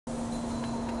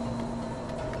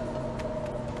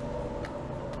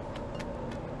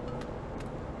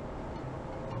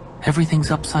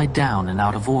Everything's upside down and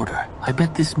out of order. I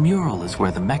bet this mural is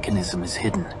where the mechanism is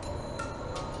hidden.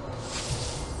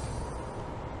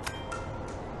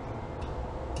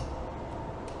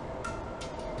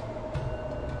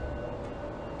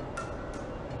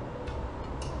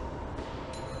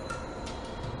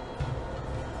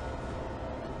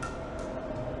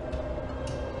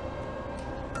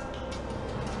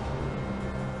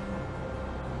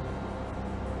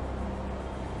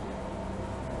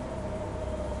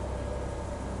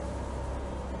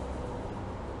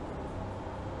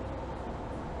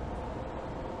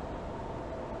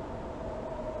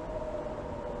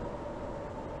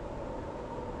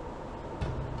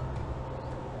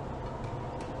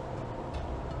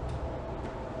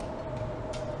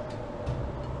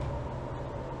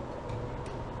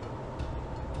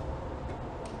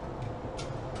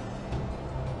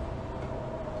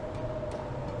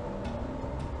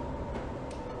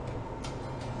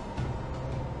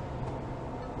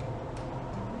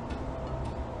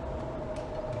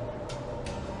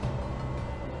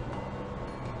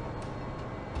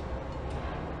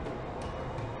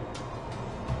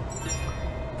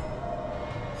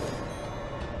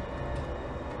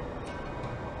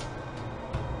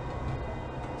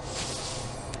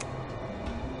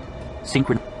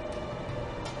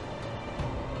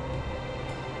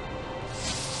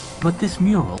 But this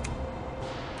mural...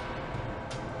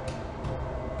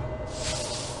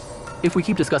 If we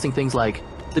keep discussing things like,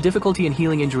 the difficulty in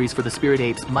healing injuries for the spirit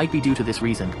apes might be due to this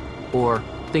reason, or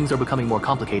things are becoming more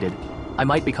complicated, I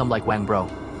might become like Wang Bro.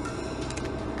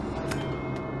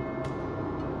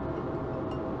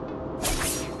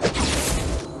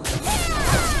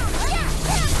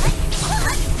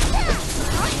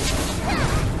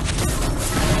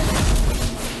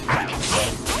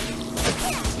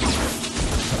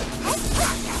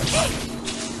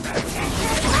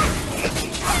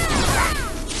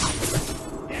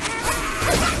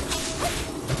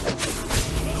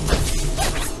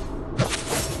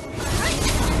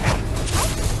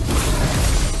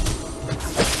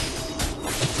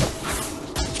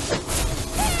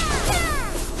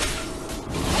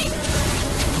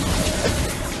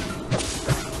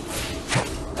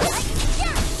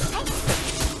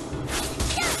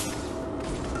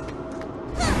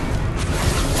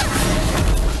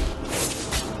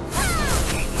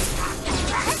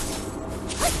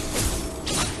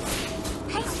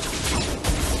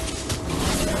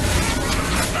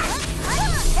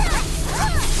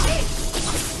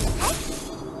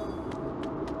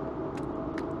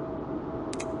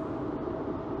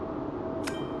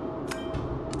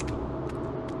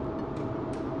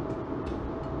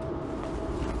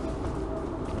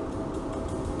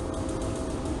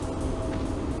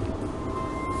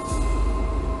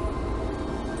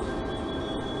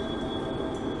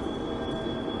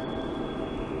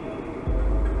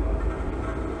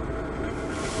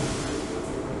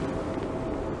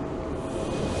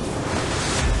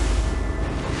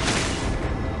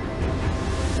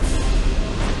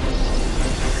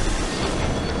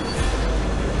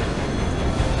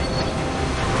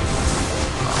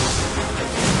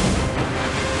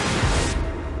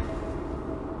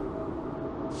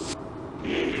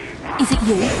 Is it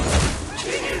you?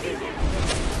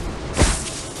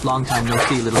 Long time no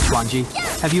see, little Swanji.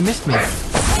 Have you missed me?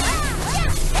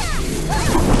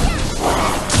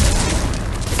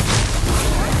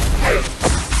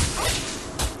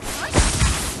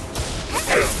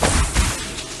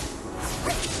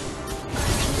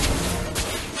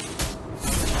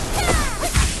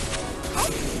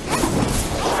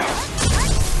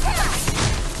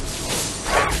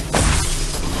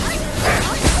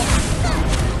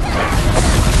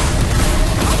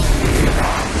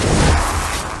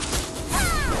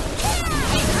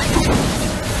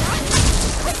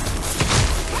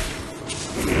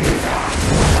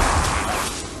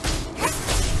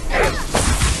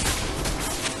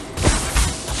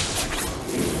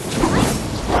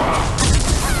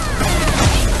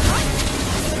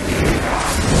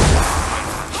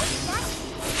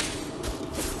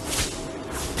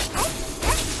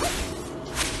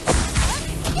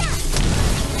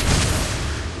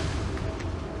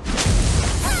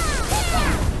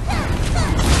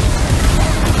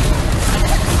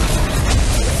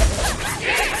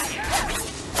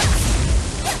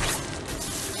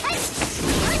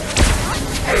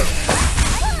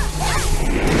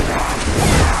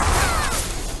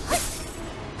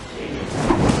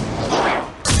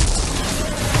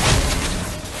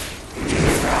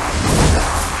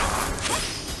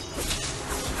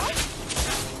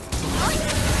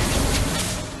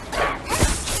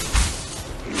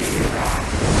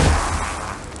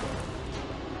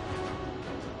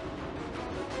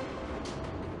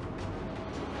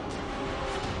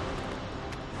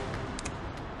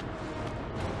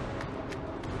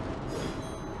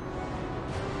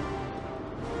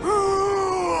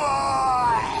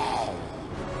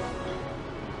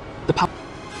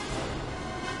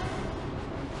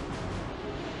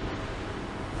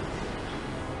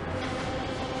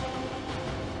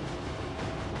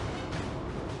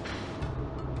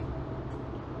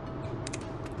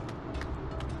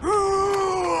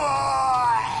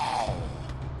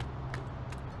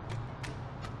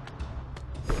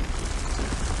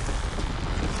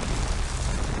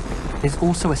 There's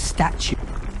also a statue.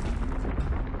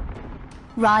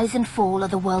 Rise and fall are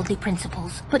the worldly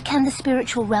principles, but can the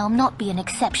spiritual realm not be an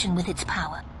exception with its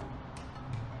power?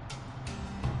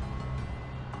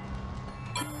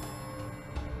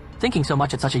 Thinking so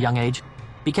much at such a young age.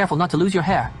 Be careful not to lose your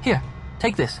hair. Here,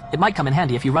 take this. It might come in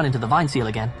handy if you run into the vine seal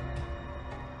again.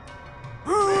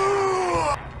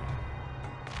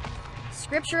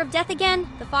 Scripture of death again?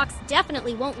 The fox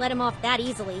definitely won't let him off that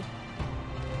easily.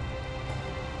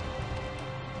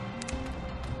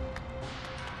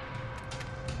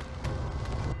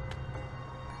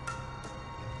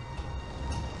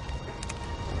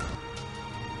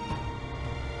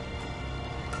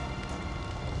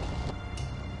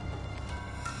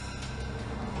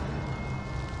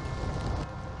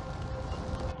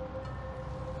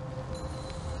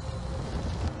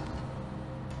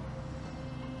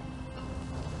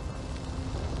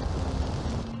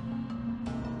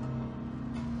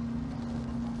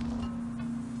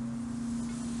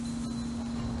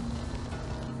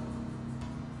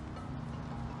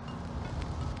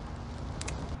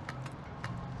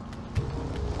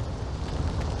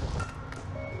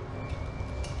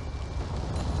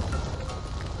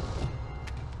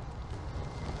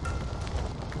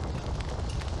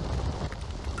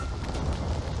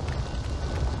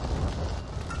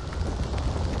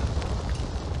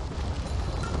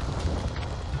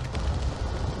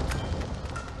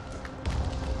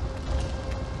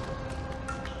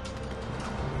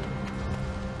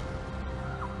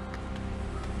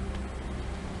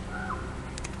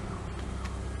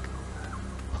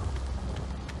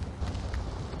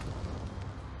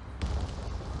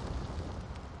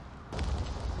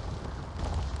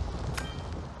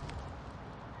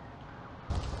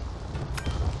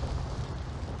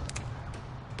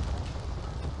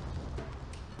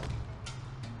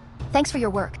 Thanks for your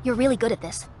work. You're really good at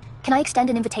this. Can I extend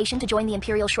an invitation to join the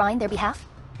Imperial Shrine their behalf?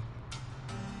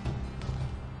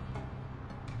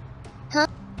 Huh?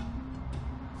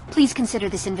 Please consider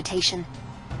this invitation.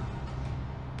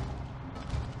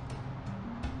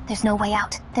 There's no way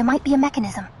out. There might be a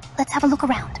mechanism. Let's have a look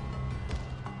around.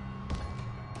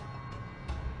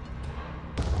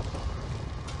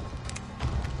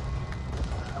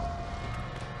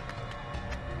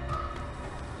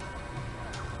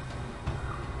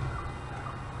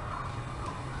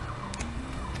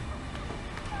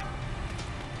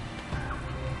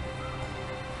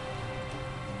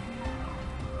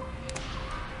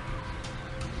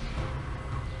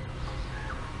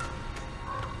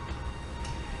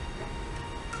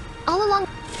 All along...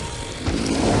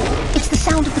 It's the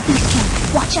sound of the Beast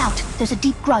King. Watch out! There's a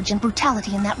deep grudge and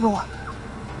brutality in that roar.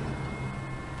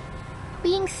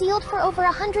 Being sealed for over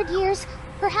 100 years,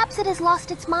 perhaps it has lost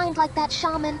its mind like that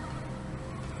shaman.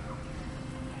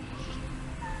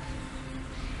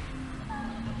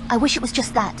 I wish it was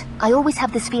just that. I always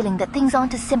have this feeling that things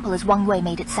aren't as simple as Wang Wei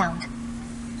made it sound.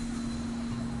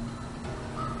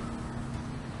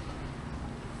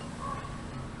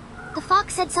 The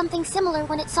fox said something similar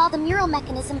when it saw the mural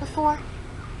mechanism before.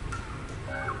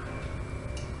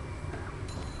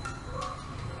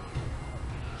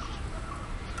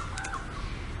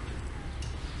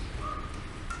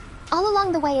 All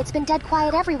along the way, it's been dead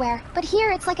quiet everywhere, but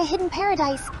here it's like a hidden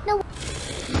paradise. No...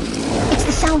 It's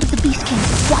the sound of the Beast King.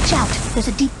 Watch out! There's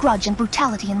a deep grudge and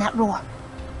brutality in that roar.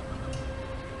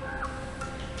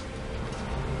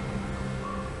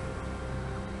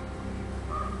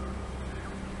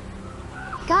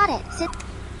 Got it. Sit.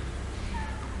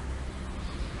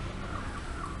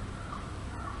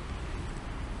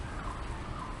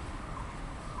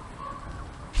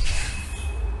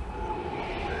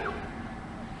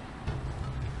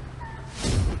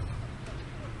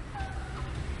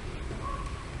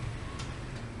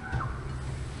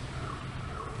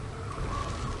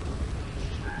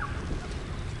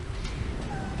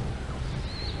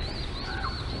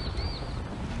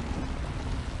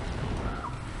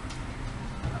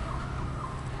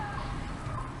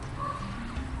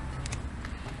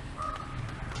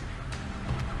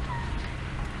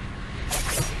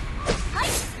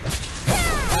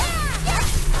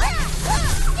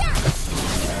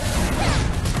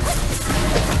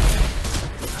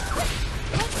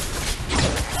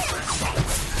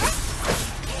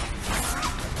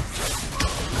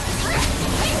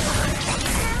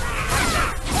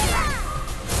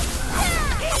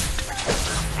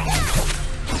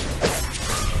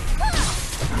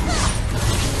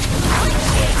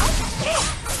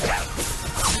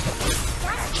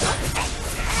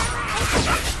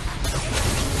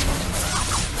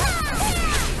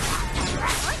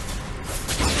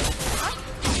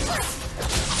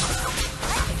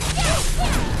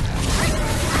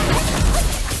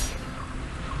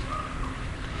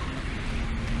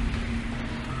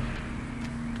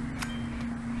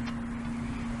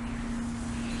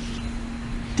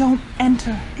 Don't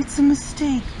enter. It's a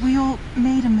mistake. We all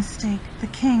made a mistake. The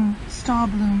king,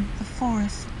 Starbloom, the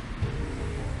forest.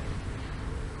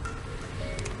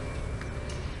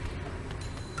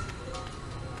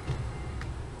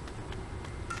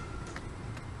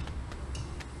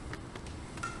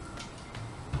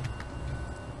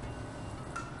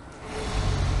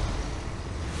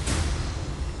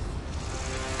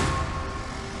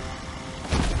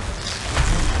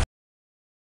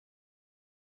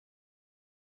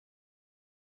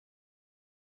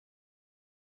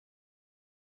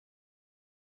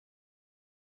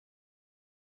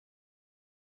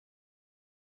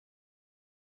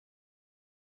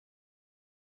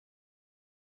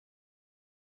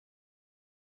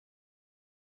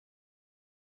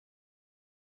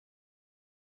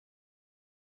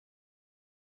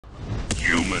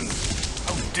 Humans,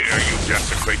 how dare you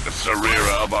desecrate the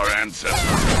Sarira of our ancestors?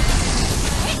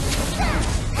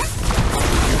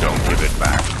 If you don't give it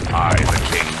back, I, the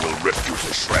king, will rip you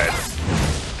to shreds.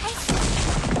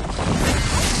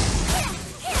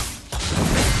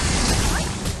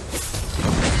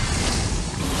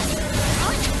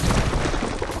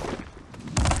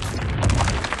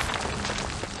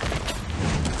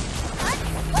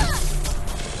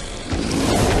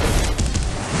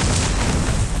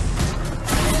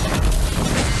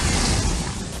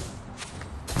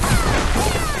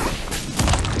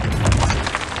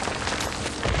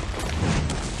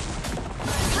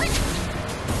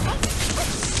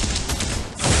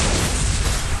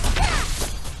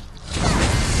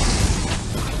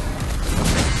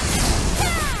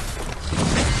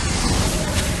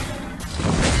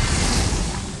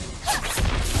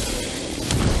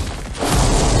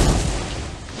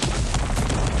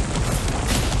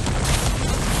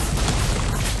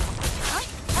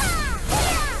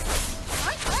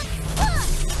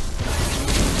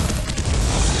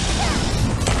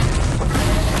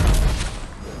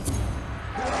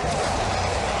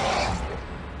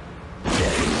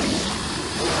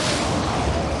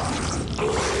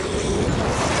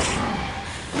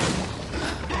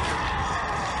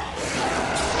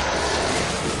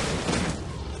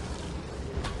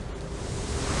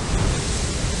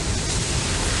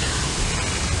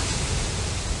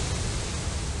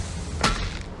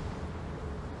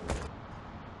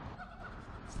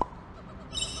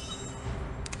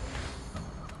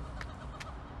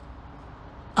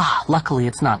 Ah, luckily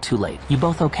it's not too late. You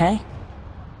both okay?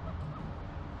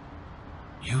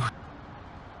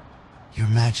 Your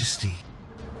Majesty.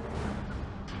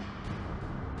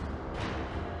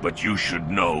 But you should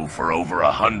know, for over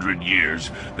 100 years,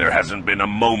 there hasn't been a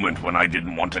moment when I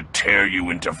didn't want to tear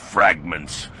you into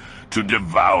fragments, to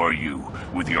devour you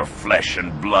with your flesh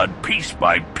and blood piece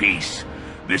by piece.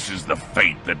 This is the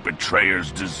fate that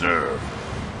betrayers deserve.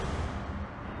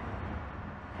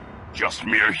 Just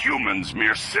mere humans,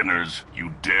 mere sinners.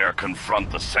 You dare confront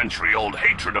the century-old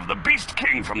hatred of the Beast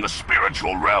King from the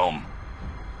spiritual realm.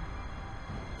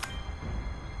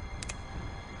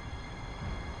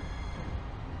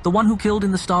 The one who killed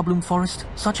in the Starbloom Forest?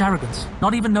 Such arrogance,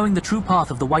 not even knowing the true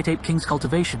path of the White Ape King's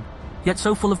cultivation, yet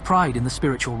so full of pride in the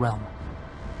spiritual realm.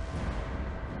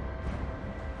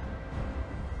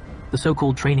 The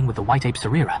so-called training with the White Ape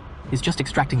Sarira is just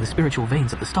extracting the spiritual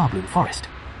veins of the Starbloom Forest.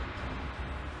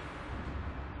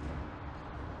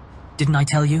 Didn't I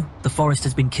tell you? The forest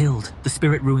has been killed. The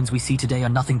spirit ruins we see today are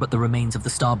nothing but the remains of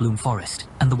the Starbloom Forest.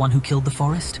 And the one who killed the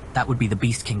forest? That would be the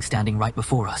Beast King standing right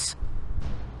before us.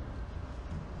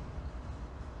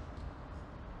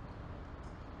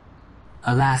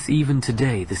 Alas, even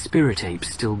today, the spirit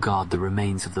apes still guard the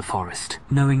remains of the forest,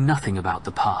 knowing nothing about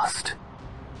the past.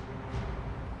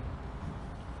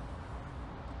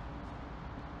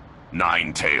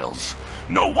 Nine Tails.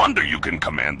 No wonder you can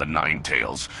command the Nine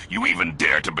Tails. You even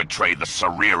dare to betray the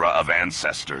Sarira of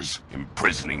ancestors.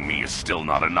 Imprisoning me is still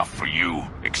not enough for you.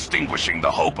 Extinguishing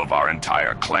the hope of our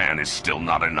entire clan is still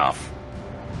not enough.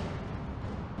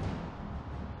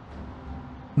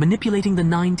 Manipulating the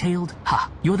Nine-Tailed? Ha!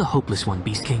 You're the hopeless one,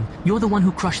 Beast King. You're the one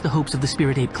who crushed the hopes of the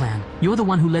Spirit Ape clan. You're the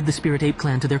one who led the Spirit Ape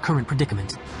clan to their current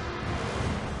predicament.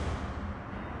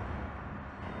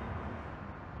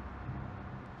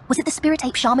 Was it the Spirit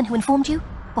Ape Shaman who informed you?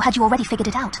 Or had you already figured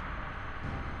it out?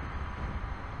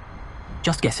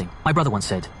 Just guessing. My brother once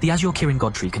said, the Azure Kirin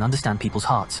God Tree can understand people's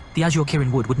hearts. The Azure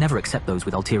Kirin wood would never accept those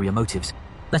with ulterior motives,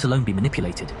 let alone be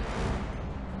manipulated.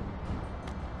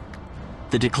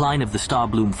 The decline of the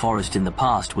Starbloom Forest in the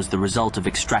past was the result of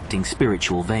extracting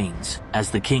spiritual veins.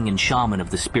 As the king and shaman of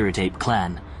the Spirit Ape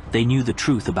clan, they knew the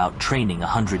truth about training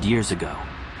 100 years ago.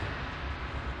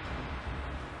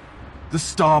 The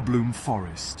Starbloom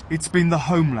Forest. It's been the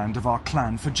homeland of our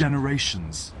clan for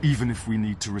generations. Even if we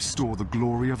need to restore the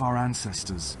glory of our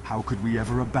ancestors, how could we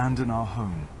ever abandon our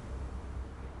home?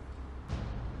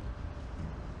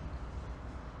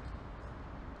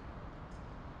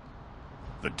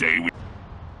 The day we...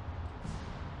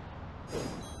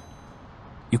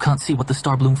 You can't see what the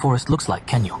Starbloom Forest looks like,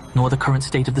 can you? Nor the current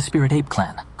state of the Spirit Ape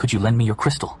clan. Could you lend me your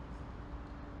crystal?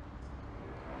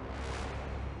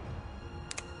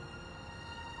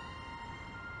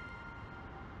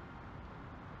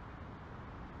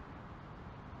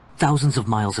 Thousands of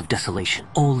miles of desolation,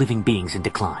 all living beings in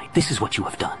decline. This is what you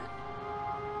have done.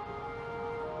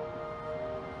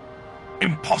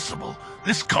 Impossible.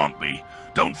 This can't be.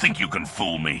 Don't think you can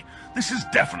fool me. This is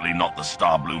definitely not the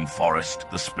Starbloom Forest.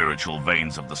 The spiritual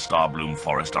veins of the Starbloom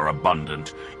Forest are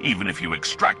abundant. Even if you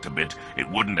extract a bit, it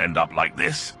wouldn't end up like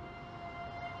this.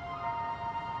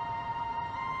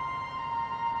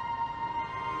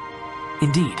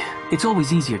 Indeed, it's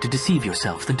always easier to deceive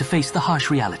yourself than to face the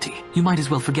harsh reality. You might as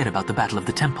well forget about the Battle of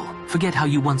the Temple. Forget how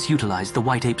you once utilized the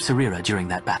White Ape Sarira during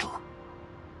that battle.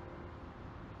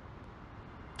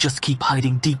 Just keep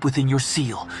hiding deep within your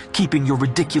seal, keeping your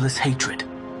ridiculous hatred.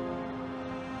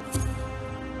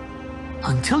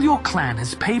 Until your clan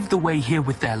has paved the way here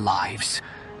with their lives,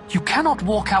 you cannot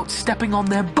walk out stepping on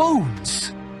their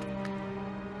bones.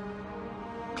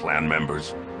 Clan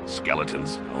members,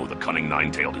 skeletons. Oh, the cunning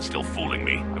nine-tailed is still fooling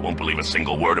me. I won't believe a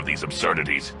single word of these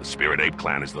absurdities. The Spirit Ape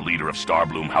clan is the leader of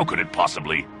Starbloom. How could it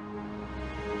possibly...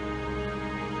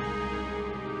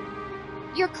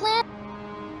 Your clan...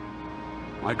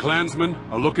 My clansmen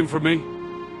are looking for me?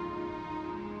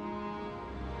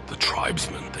 The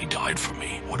tribesmen, they died for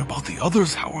me. What about the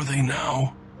others? How are they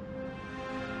now?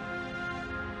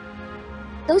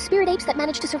 Those spirit apes that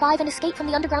managed to survive and escape from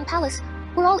the underground palace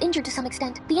were all injured to some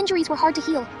extent. The injuries were hard to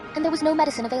heal, and there was no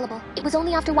medicine available. It was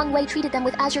only after Wang Wei treated them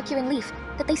with Azure Kirin Leaf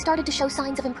that they started to show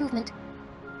signs of improvement.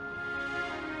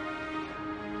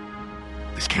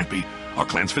 This can't be. Our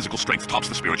clan's physical strength tops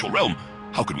the spiritual realm.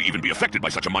 How could we even be affected by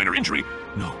such a minor injury?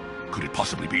 No, could it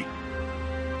possibly be?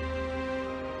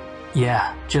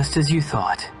 Yeah, just as you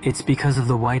thought. It's because of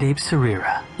the White Ape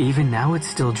Sarira. Even now it's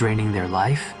still draining their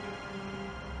life.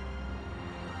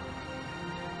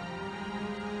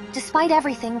 Despite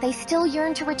everything, they still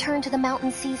yearn to return to the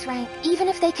Mountain Sea's rank, even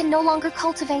if they can no longer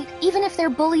cultivate, even if they're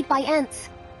bullied by Ents.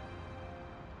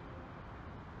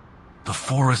 The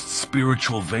forest's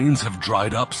spiritual veins have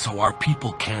dried up, so our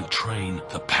people can't train.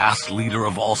 The past leader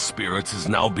of all spirits is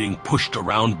now being pushed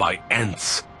around by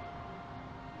Ents.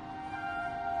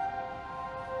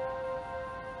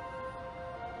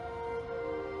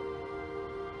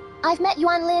 I've met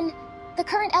Yuan Lin, the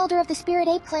current elder of the Spirit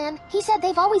Ape clan. He said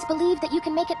they've always believed that you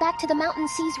can make it back to the Mountain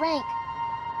Sea's rank.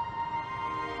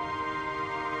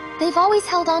 They've always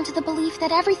held on to the belief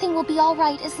that everything will be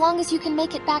alright as long as you can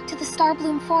make it back to the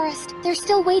Starbloom Forest. They're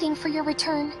still waiting for your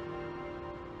return.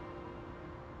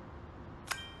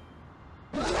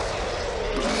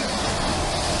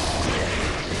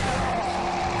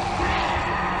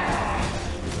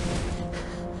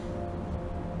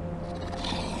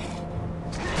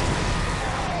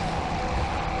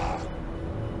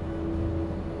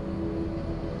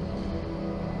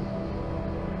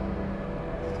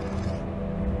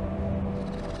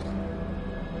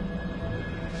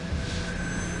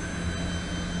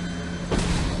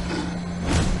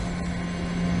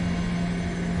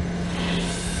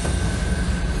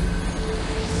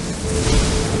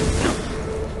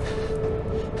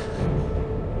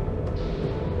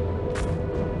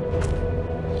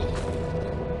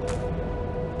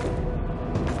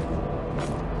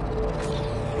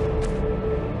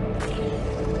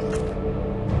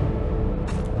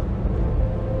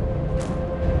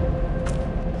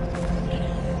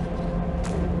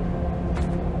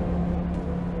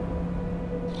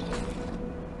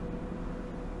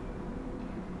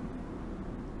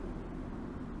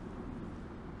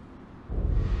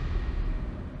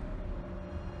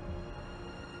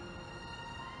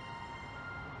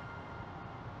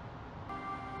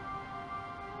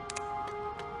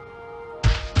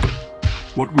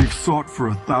 What we've sought for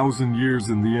 1,000 years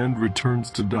in the end returns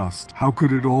to dust. How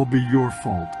could it all be your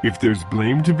fault? If there's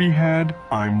blame to be had,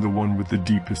 I'm the one with the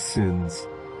deepest sins.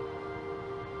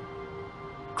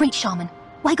 Great Shaman,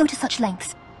 why go to such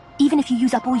lengths? Even if you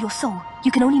use up all your soul,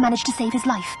 you can only manage to save his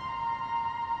life.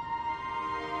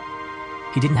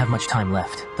 He didn't have much time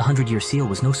left. The 100-year seal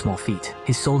was no small feat.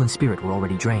 His soul and spirit were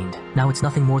already drained. Now it's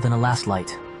nothing more than a last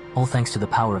light, all thanks to the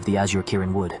power of the Azure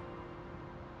Kirin Wood.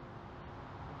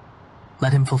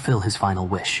 Let him fulfill his final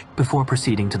wish, before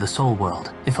proceeding to the Soul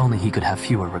World, if only he could have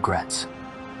fewer regrets.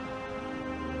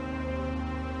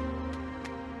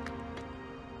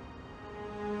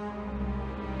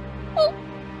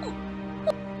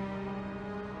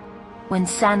 when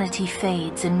sanity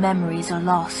fades and memories are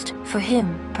lost. For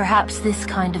him, perhaps this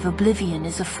kind of oblivion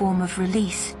is a form of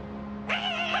release.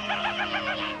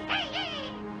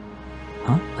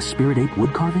 Huh? A spirit ape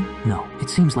wood carving? No, it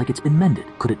seems like it's been mended.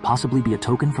 Could it possibly be a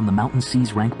token from the Mountain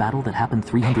Seas rank battle that happened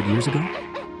 300 years ago?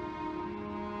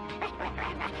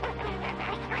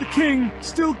 The king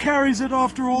still carries it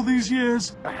after all these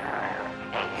years.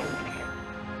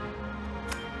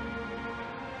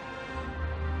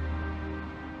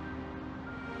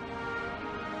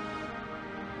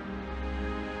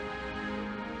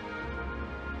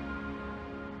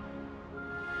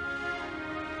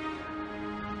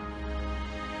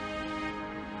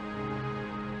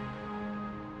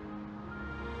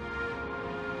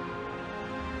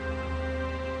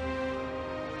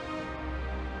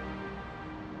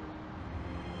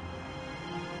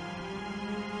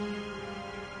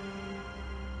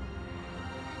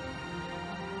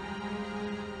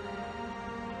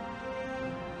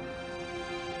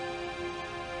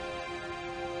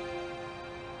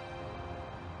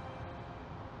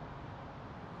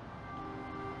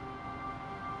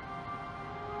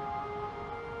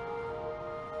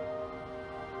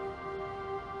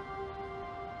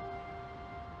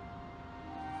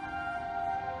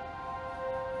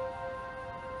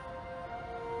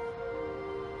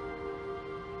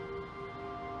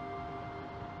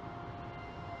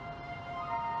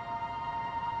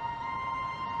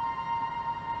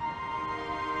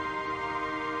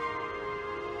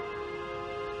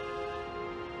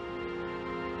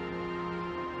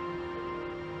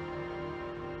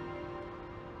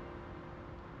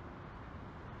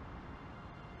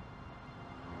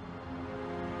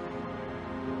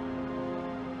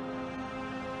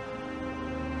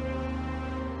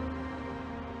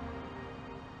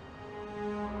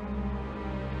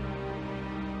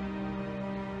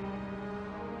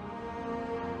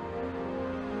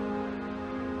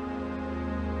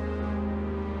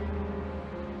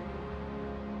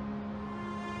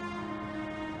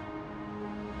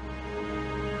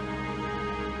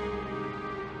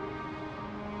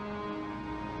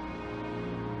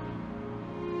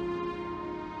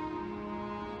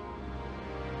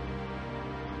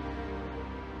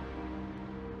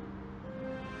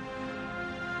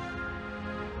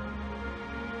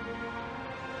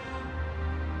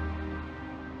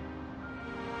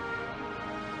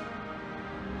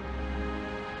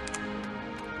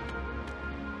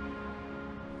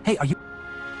 Hey, are you...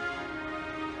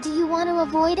 Do you want to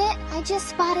avoid it? I just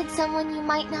spotted someone you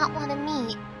might not want to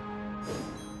meet.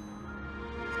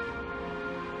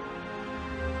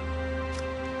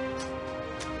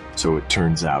 So it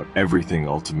turns out everything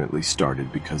ultimately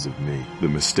started because of me. The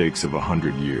mistakes of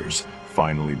 100 years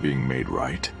finally being made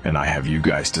right. And I have you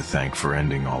guys to thank for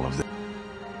ending all of that.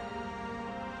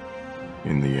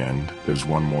 In the end, there's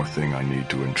one more thing I need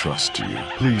to entrust to you.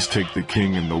 Please take the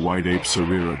king and the white ape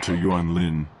Sarira to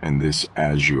Yuanlin and this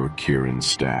Azure Kirin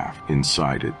staff.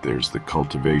 Inside it, there's the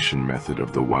cultivation method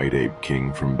of the white ape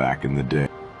king from back in the day.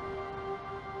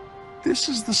 This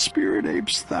is the spirit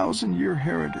ape's 1,000-year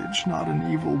heritage, not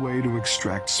an evil way to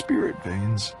extract spirit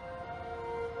veins.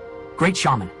 Great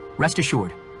shaman. Rest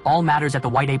assured, all matters at the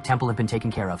White Ape Temple have been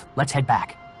taken care of. Let's head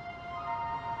back.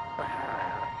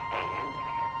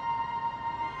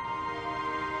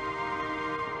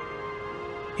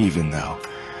 Even though...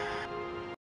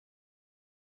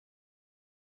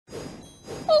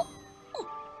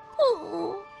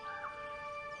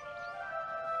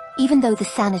 Even though the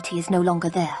sanity is no longer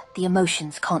there, the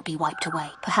emotions can't be wiped away.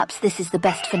 Perhaps this is the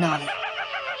best finale.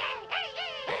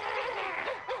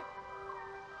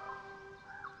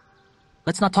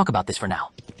 Let's not talk about this for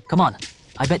now. Come on.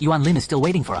 I bet Yuanlin is still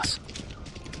waiting for us.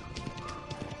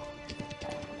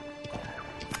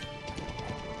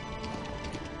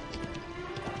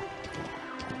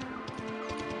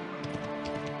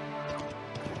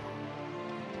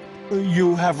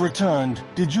 You have returned.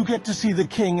 Did you get to see the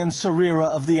king and Sarira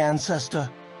of the Ancestor?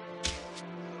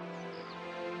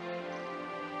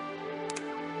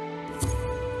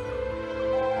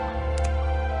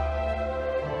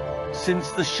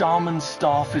 Since the shaman's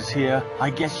staff is here, I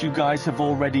guess you guys have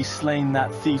already slain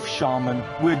that thief shaman.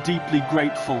 We're deeply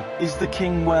grateful. Is the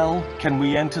king well? Can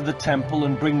we enter the temple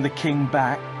and bring the king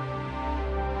back?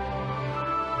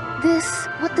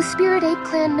 What the Spirit Ape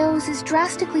clan knows is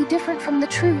drastically different from the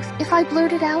truth. If I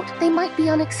blurt it out, they might be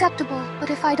unacceptable,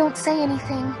 but if I don't say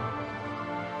anything...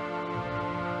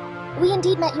 We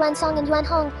indeed met Yuan Song and Yuan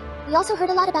Hong. We also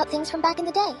heard a lot about things from back in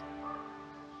the day.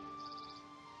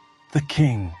 The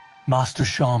king, Master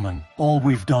Shaman, all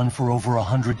we've done for over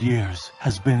 100 years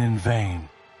has been in vain.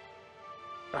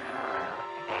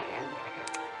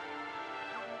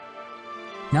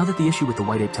 Now that the issue with the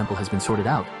White Ape Temple has been sorted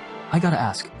out, I gotta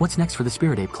ask, what's next for the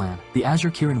Spirit Ape clan? The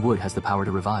Azure Kirin Wood has the power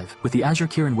to revive. With the Azure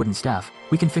Kirin Wooden Staff,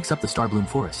 we can fix up the Starbloom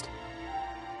Forest.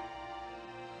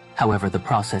 However, the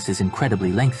process is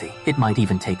incredibly lengthy. It might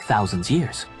even take thousands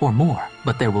years, or more.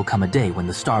 But there will come a day when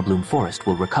the Starbloom Forest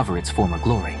will recover its former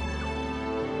glory.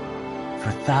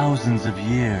 For thousands of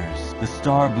years, the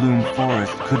Starbloom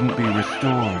Forest couldn't be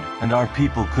restored, and our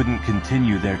people couldn't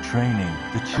continue their training.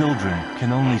 The children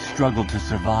can only struggle to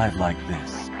survive like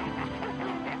this.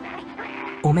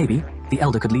 Or maybe, the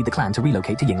Elder could lead the clan to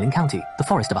relocate to Yingling County. The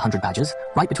Forest of 100 Badgers,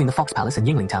 right between the Fox Palace and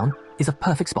Yingling Town, is a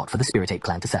perfect spot for the Spirit Ape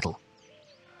clan to settle.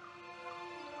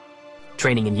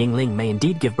 Training in Yingling may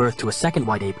indeed give birth to a second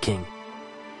White Ape King.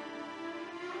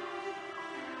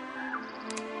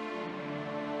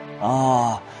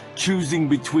 Choosing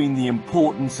between the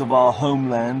importance of our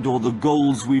homeland or the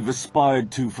goals we've aspired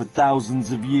to for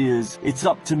thousands of years, it's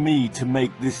up to me to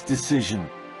make this decision.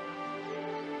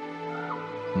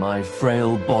 My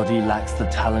frail body lacks the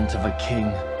talent of a king.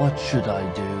 What should I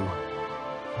do?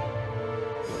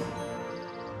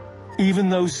 Even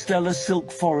though Stellar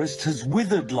Silk Forest has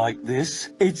withered like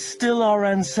this, it's still our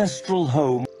ancestral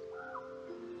home.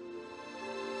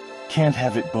 Can't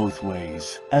have it both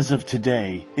ways. As of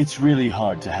today, it's really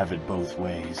hard to have it both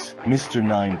ways. Mr.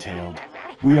 Ninetailed,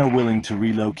 we are willing to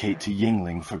relocate to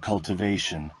Yingling for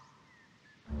cultivation.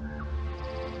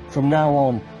 From now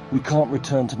on, we can't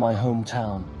return to my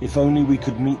hometown. If only we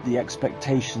could meet the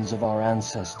expectations of our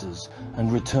ancestors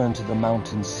and return to the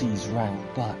mountain sea's rank.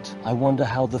 But I wonder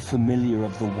how the familiar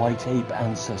of the White Ape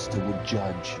ancestor would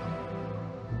judge.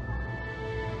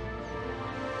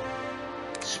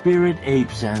 Spirit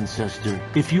Ape's ancestor,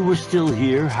 if you were still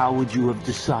here, how would you have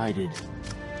decided?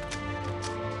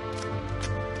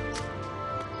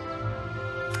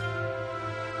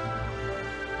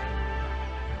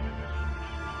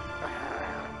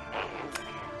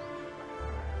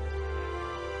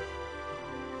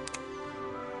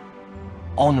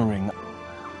 Honoring.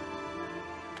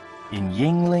 In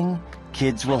Yingling,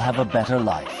 kids will have a better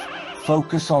life.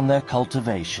 Focus on their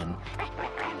cultivation.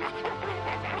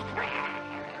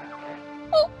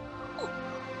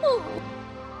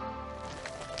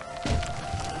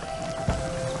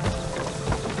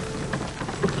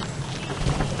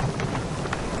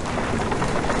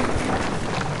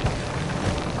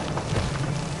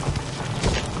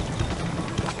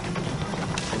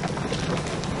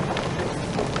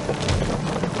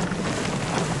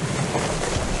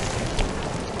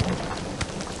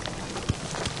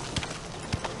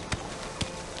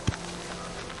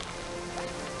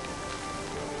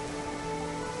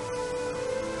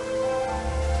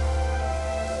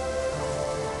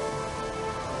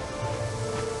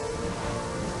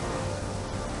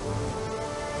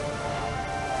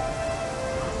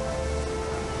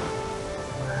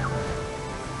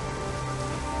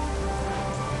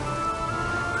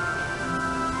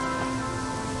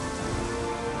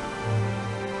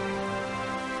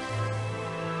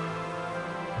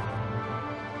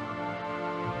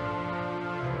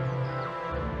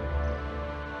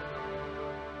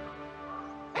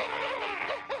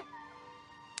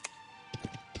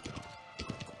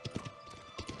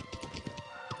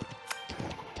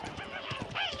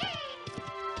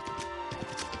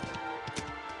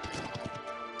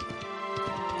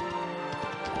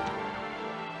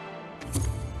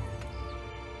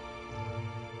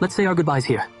 Let's say our goodbyes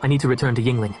here. I need to return to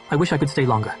Yingling. I wish I could stay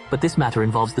longer, but this matter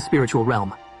involves the spiritual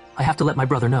realm. I have to let my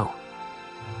brother know.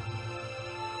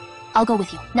 I'll go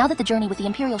with you. Now that the journey with the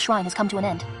Imperial Shrine has come to an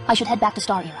end, I should head back to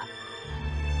Star Era.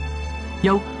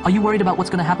 Yo, are you worried about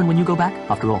what's gonna happen when you go back?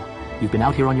 After all, you've been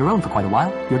out here on your own for quite a while.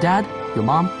 Your dad, your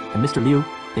mom, and Mr. Liu,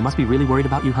 they must be really worried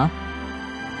about you, huh?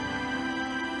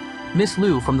 Miss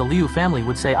Liu from the Liu family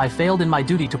would say I failed in my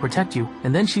duty to protect you,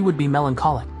 and then she would be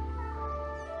melancholic.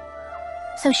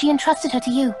 So she entrusted her to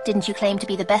you. Didn't you claim to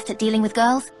be the best at dealing with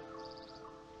girls?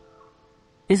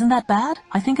 Isn't that bad?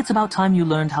 I think it's about time you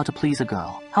learned how to please a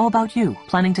girl. How about you?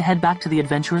 Planning to head back to the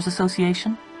Adventurers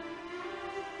Association?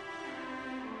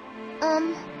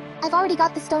 I've already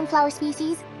got the stoneflower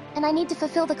species, and I need to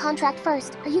fulfill the contract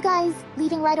first. Are you guys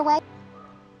leaving right away?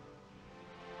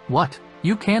 What?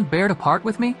 You can't bear to part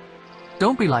with me?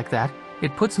 Don't be like that.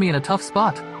 It puts me in a tough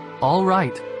spot. All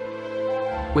right.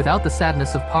 Without the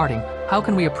sadness of parting, how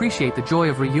can we appreciate the joy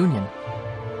of reunion?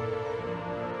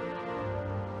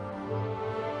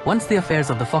 Once the affairs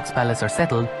of the Fox Palace are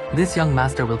settled, this young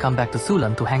master will come back to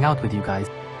Sulan to hang out with you guys.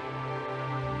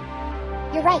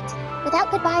 You're right.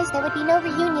 Without goodbyes, there would be no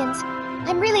reunions.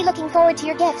 I'm really looking forward to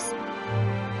your gifts.